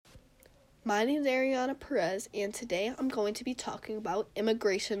My name is Ariana Perez, and today I'm going to be talking about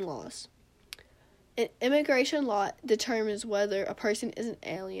immigration laws. An immigration law determines whether a person is an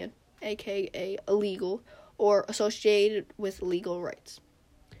alien, aka illegal, or associated with legal rights.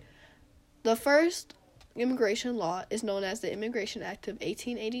 The first immigration law is known as the Immigration Act of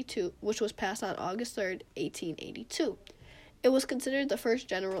 1882, which was passed on August 3rd, 1882. It was considered the first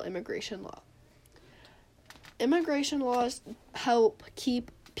general immigration law. Immigration laws help keep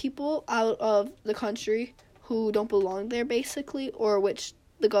people out of the country who don't belong there, basically, or which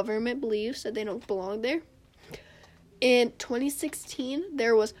the government believes that they don't belong there. In 2016,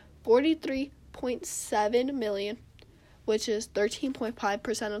 there was 43.7 million, which is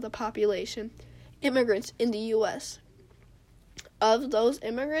 13.5% of the population, immigrants in the U.S. Of those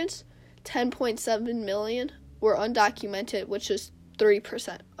immigrants, 10.7 million were undocumented, which is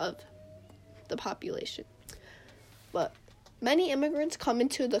 3% of the population. But many immigrants come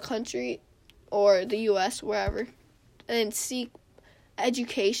into the country or the U.S., wherever, and seek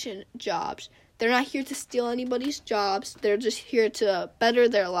education jobs. They're not here to steal anybody's jobs. They're just here to better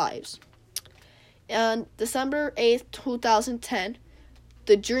their lives. On December 8th, 2010,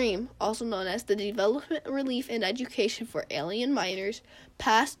 the DREAM, also known as the Development, Relief, and Education for Alien Minors,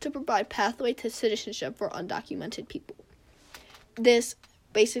 passed to provide pathway to citizenship for undocumented people. This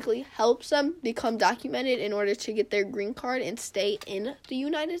basically helps them become documented in order to get their green card and stay in the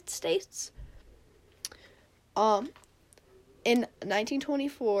United States. In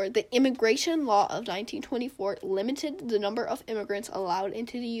 1924, the Immigration Law of 1924 limited the number of immigrants allowed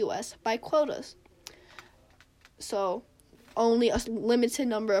into the U.S. by quotas. So, only a limited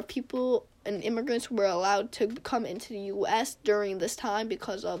number of people and immigrants were allowed to come into the U.S. during this time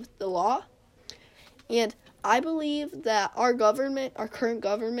because of the law. And I believe that our current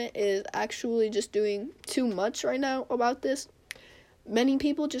government, is actually just doing too much right now about this. Many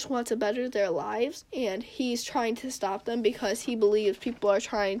people just want to better their lives, and he's trying to stop them because he believes people are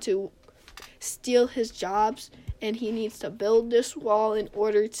trying to steal his jobs, and he needs to build this wall in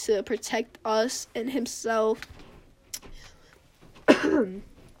order to protect us and himself.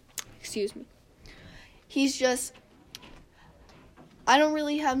 Excuse me. I don't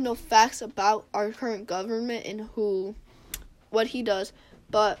really have no facts about our current government and what he does,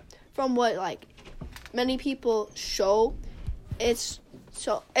 but from what many people show, it's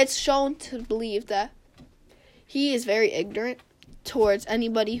shown to believe that he is very ignorant towards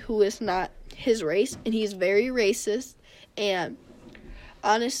anybody who is not his race, and he's very racist, and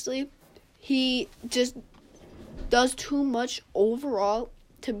honestly, he just does too much overall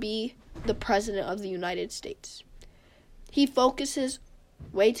to be the president of the United States. He focuses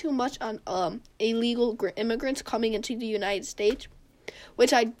way too much on illegal immigrants coming into the United States,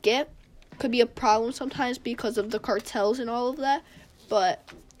 which I get could be a problem sometimes because of the cartels and all of that, but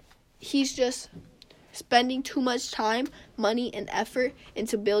he's just spending too much time, money, and effort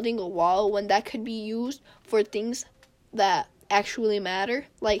into building a wall when that could be used for things that actually matter,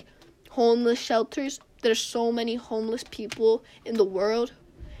 like homeless shelters. There's so many homeless people in the world,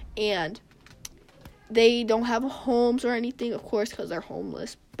 and they don't have homes or anything, of course, because they're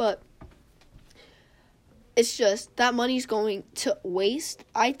homeless. But it's just that money's going to waste,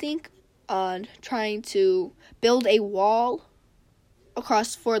 I think, on trying to build a wall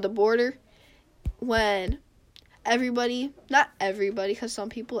across for the border when not everybody, because some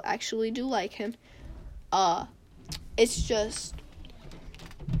people actually do like him. It's just,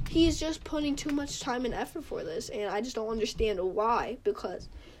 he's just putting too much time and effort for this, and I just don't understand why, because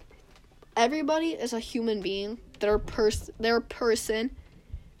everybody is a human being. They're a person.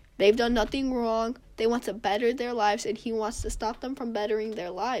 They've done nothing wrong. They want to better their lives, and he wants to stop them from bettering their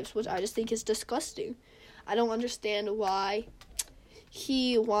lives, which I just think is disgusting. I don't understand why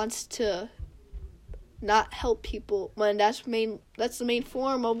he wants to not help people when that's the main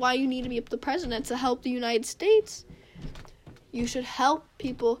form of why you need to be the president, to help the United States. You should help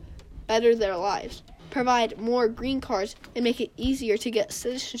people better their lives, provide more green cards, and make it easier to get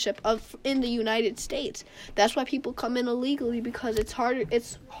citizenship in the United States. That's why people come in illegally, because it's hard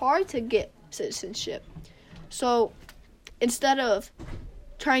to get citizenship. So instead of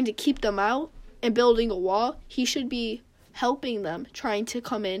trying to keep them out and building a wall, he should be helping them, trying to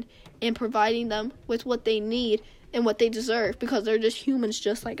come in and providing them with what they need and what they deserve, because they're just humans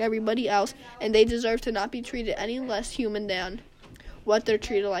just like everybody else, and they deserve to not be treated any less human than what they're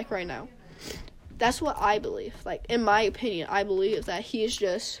treated like right now. That's what I believe. In my opinion, I believe that he is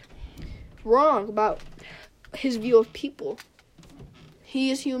just wrong about his view of people. He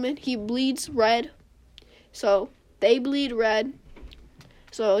is human. He bleeds red. So they bleed red.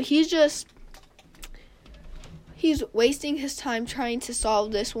 So he's wasting his time trying to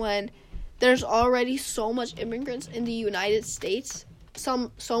solve this when there's already so much immigrants in the United States.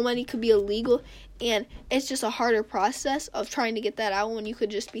 So many could be illegal, and it's just a harder process of trying to get that out when you could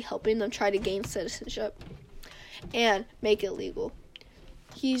just be helping them try to gain citizenship and make it legal.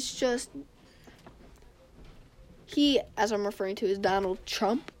 He, as I'm referring to, is Donald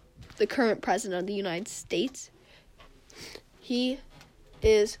Trump, the current president of the United States. He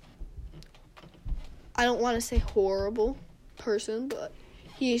is, I don't want to say horrible person, but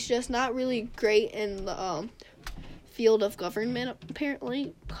he's just not really great in the field of government,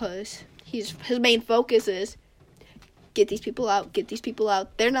 apparently, because his main focus is get these people out.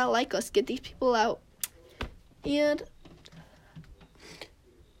 They're not like us. Get these people out. And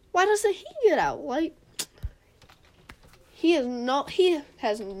why doesn't he get out? Like, his worth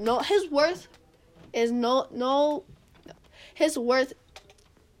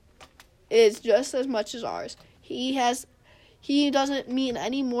is just as much as ours. He doesn't mean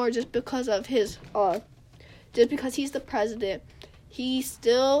any more just because of just because he's the president. He's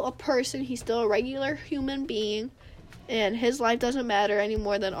still a person. He's still a regular human being, and his life doesn't matter any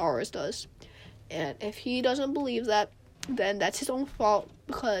more than ours does. And if he doesn't believe that, then that's his own fault,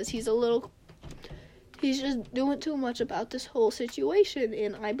 because he's just doing too much about this whole situation,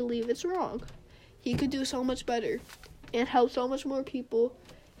 and I believe it's wrong. He could do so much better and help so much more people,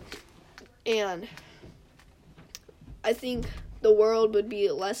 and I think the world would be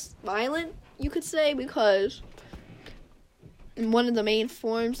less violent, you could say, because one of the main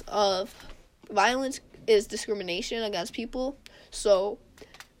forms of violence is discrimination against people. So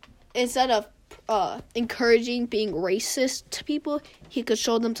instead of encouraging being racist to people, he could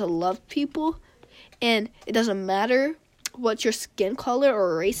show them to love people. And it doesn't matter what your skin color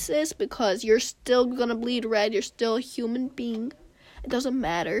or race is, because you're still gonna bleed red. You're still a human being. It doesn't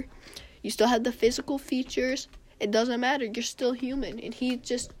matter. You still have the physical features. It doesn't matter. You're still human. And he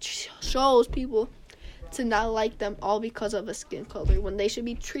just shows people to not like them all because of a skin color, when they should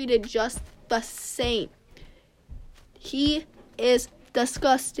be treated just the same. He is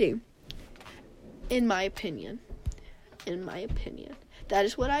disgusting, in my opinion. That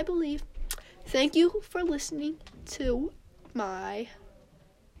is what I believe. Thank you for listening to my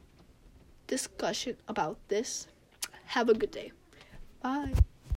discussion about this. Have a good day. Bye.